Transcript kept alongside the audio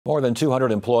More than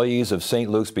 200 employees of St.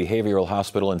 Luke's Behavioral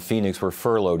Hospital in Phoenix were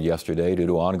furloughed yesterday due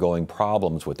to ongoing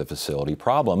problems with the facility.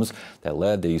 Problems that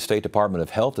led the State Department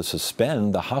of Health to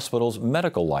suspend the hospital's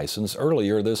medical license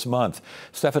earlier this month.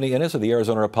 Stephanie Innes of the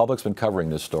Arizona Republic's been covering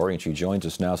this story, and she joins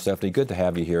us now. Stephanie, good to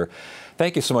have you here.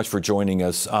 Thank you so much for joining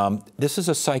us. This is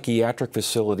a psychiatric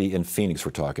facility in Phoenix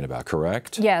we're talking about,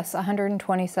 correct? Yes,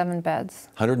 127 beds.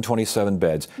 127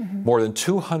 beds. More than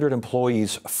 200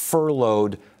 employees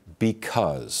furloughed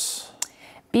because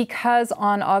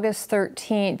on August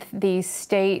 13th, the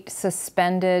state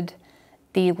suspended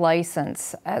the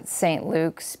license at St.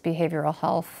 Luke's Behavioral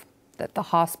Health, at the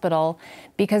hospital,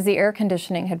 because the air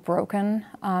conditioning had broken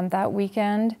that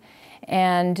weekend,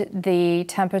 and the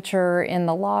temperature in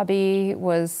the lobby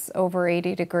was over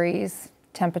 80 degrees.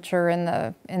 Temperature in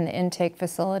the intake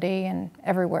facility and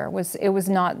everywhere it was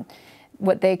not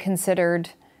what they considered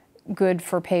good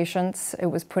for patients. It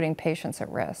was putting patients at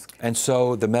risk. And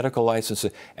so the medical license,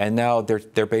 and now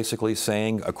they're basically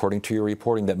saying, according to your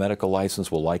reporting, that medical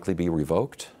license will likely be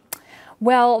revoked?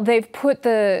 Well, they've put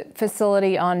the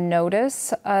facility on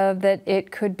notice that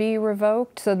it could be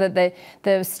revoked, so that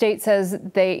the state says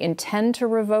they intend to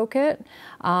revoke it,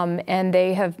 and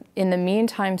they have, in the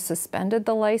meantime, suspended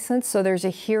the license. So there's a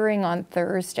hearing on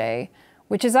Thursday,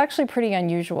 which is actually pretty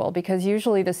unusual because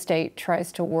usually the state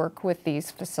tries to work with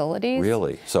these facilities.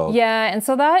 Really? So yeah, and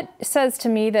so that says to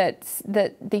me that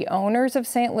the owners of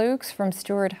St. Luke's from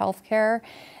Steward Healthcare,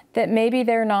 that maybe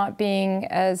they're not being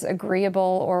as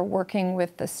agreeable or working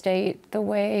with the state the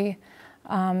way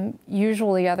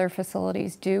usually other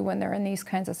facilities do when they're in these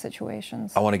kinds of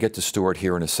situations. I want to get to Stewart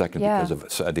here in a second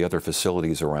because of the other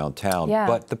facilities around town. Yeah.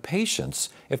 But the patients,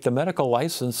 if the medical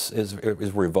license is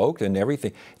revoked and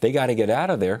everything, they got to get out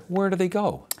of there. Where do they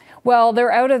go? Well,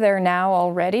 they're out of there now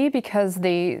already because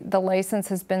the license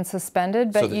has been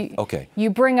suspended. But so you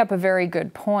bring up a very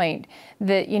good point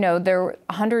that, there are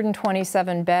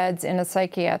 127 beds in a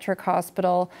psychiatric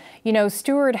hospital.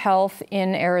 Steward Health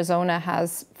in Arizona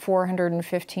has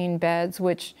 415 beds,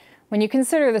 which when you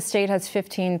consider the state has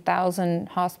 15,000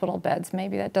 hospital beds,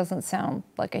 maybe that doesn't sound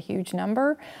like a huge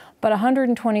number. But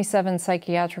 127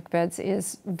 psychiatric beds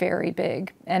is very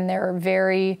big, and they're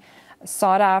very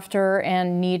sought after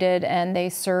and needed, and they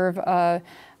serve a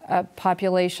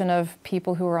population of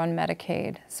people who are on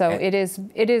Medicaid. So it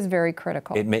is very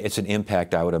critical. It's an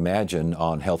impact, I would imagine,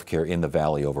 on healthcare in the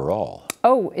valley overall.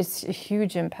 Oh, it's a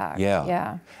huge impact.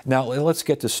 Yeah. Now, let's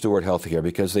get to Steward Healthcare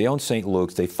because they own St.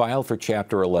 Luke's. They filed for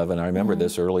Chapter 11. I remember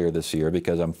this earlier this year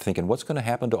because I'm thinking, what's going to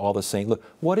happen to all the St. Luke?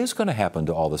 What is going to happen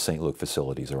to all the St. Luke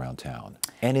facilities around town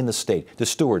and in the state, the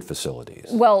Steward facilities?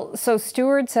 Well, so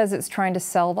Steward says it's trying to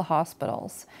sell the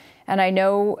hospitals. And I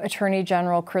know Attorney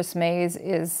General Chris Mays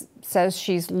says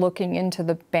she's looking into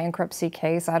the bankruptcy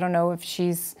case. I don't know if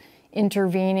she's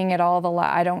intervening at all.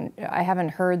 I haven't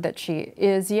heard that she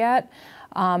is yet,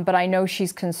 but I know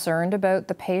she's concerned about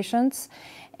the patients.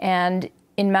 And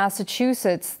in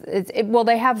Massachusetts, well,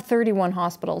 they have 31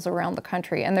 hospitals around the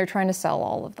country, and they're trying to sell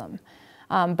all of them.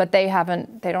 But they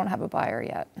don't have a buyer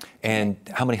yet. And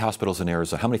how many hospitals in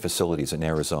Arizona? How many facilities in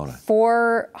Arizona?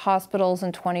 4 hospitals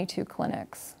and 22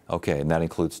 clinics. Okay, and that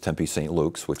includes Tempe St.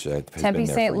 Luke's, which has been there Tempe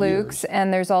St. Luke's,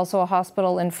 and there's also a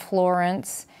hospital in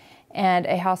Florence and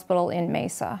a hospital in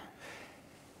Mesa.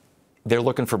 They're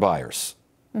looking for buyers.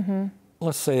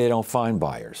 Let's say they don't find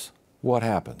buyers. What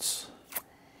happens?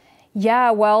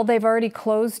 Yeah, well, they've already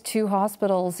closed 2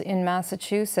 hospitals in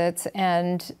Massachusetts,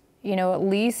 and at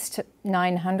least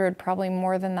 900, probably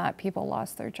more than that, people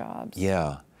lost their jobs.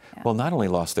 Yeah. Well, not only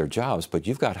lost their jobs, but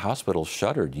you've got hospitals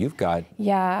shuttered. You've got...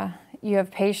 Yeah, you have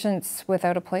patients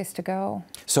without a place to go.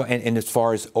 So, and as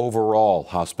far as overall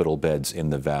hospital beds in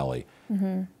the valley,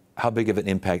 how big of an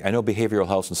impact? I know behavioral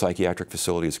health and psychiatric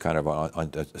facilities kind of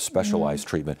on a specialized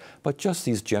treatment, but just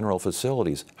these general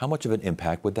facilities, how much of an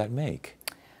impact would that make?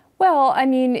 Well, I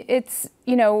mean, it's,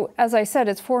 as I said,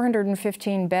 it's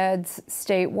 415 beds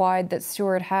statewide that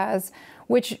Steward has,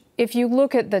 which if you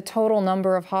look at the total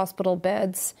number of hospital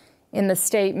beds in the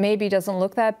state, maybe doesn't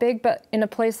look that big, but in a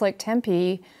place like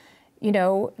Tempe,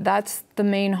 that's the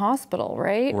main hospital,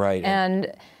 right? Right.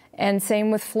 And same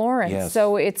with Florence. Yes.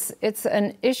 So it's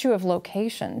an issue of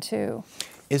location too.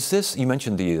 Is this, you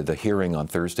mentioned the hearing on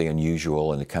Thursday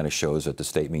unusual, and it kind of shows that the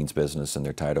state means business and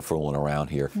they're tired of fooling around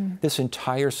here. This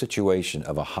entire situation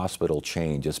of a hospital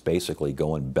chain just basically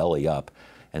going belly up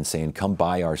and saying, come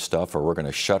buy our stuff or we're going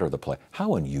to shutter the place.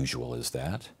 How unusual is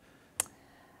that?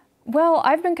 Well,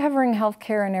 I've been covering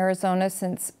healthcare in Arizona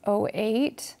since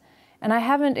 '08, and I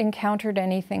haven't encountered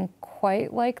anything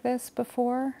quite like this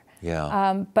before.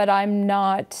 Yeah. But I'm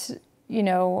not,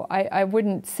 I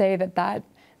wouldn't say that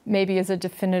maybe as a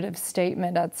definitive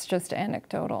statement. That's just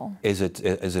anecdotal. Is it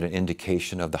an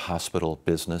indication of the hospital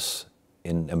business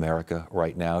in America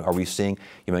right now? Are we seeing,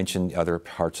 you mentioned other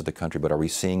parts of the country, but are we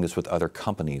seeing this with other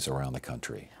companies around the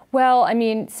country? Well, I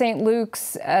mean, St.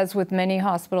 Luke's, as with many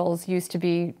hospitals, used to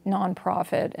be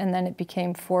nonprofit, and then it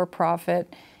became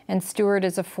for-profit. And Steward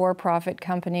is a for-profit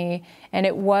company, and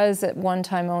it was at one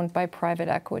time owned by private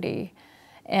equity.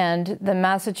 And the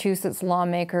Massachusetts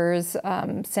lawmakers,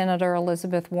 Senator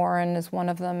Elizabeth Warren is one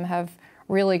of them, have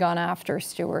really gone after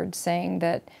Steward, saying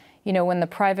that, you know, when the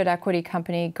private equity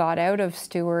company got out of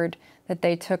Steward, that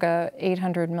they took a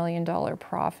 $800 million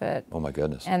profit. Oh my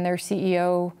goodness. And their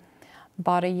CEO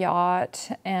bought a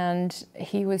yacht, and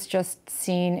he was just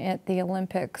seen at the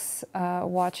Olympics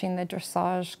watching the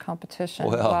dressage competition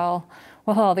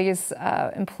while these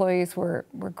employees were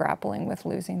grappling with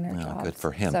losing their jobs. Good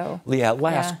for him. So, Leah,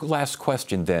 last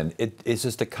question then. Is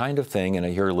this the kind of thing, and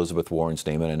I hear Elizabeth Warren's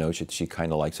name, and I know she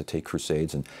kind of likes to take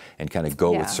crusades and kind of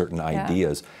go with certain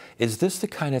ideas. Is this the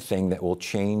kind of thing that will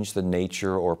change the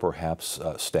nature or perhaps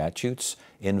statutes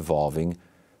involving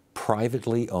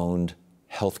privately owned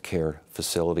healthcare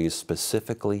facilities,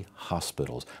 specifically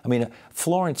hospitals? I mean,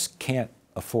 Florence can't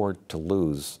afford to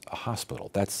lose a hospital.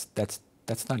 That's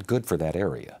not good for that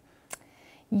area.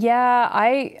 Yeah,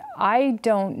 I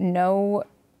don't know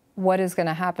what is going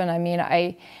to happen. I mean,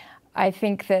 I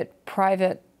think that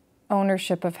private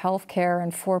ownership of healthcare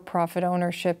and for-profit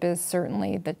ownership is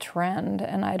certainly the trend,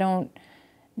 and I don't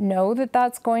know that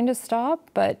that's going to stop.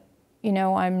 But you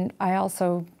know, I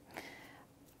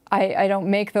don't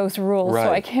make those rules,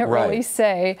 so I can't really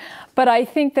say. But I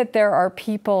think that there are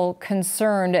people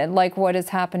concerned, and like what is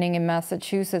happening in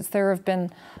Massachusetts. There's been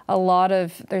a lot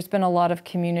of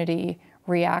community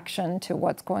reaction to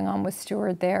what's going on with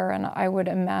Steward there, and I would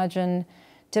imagine,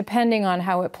 depending on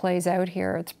how it plays out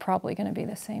here, it's probably going to be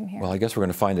the same here. Well, I guess we're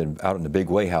going to find it out in a big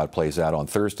way how it plays out on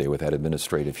Thursday with that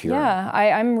administrative hearing. Yeah,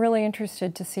 I'm really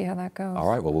interested to see how that goes. All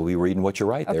right, well, we'll be reading what you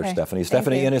write there, Stephanie.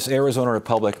 Stephanie Innes, Arizona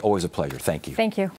Republic, always a pleasure. Thank you. Thank you.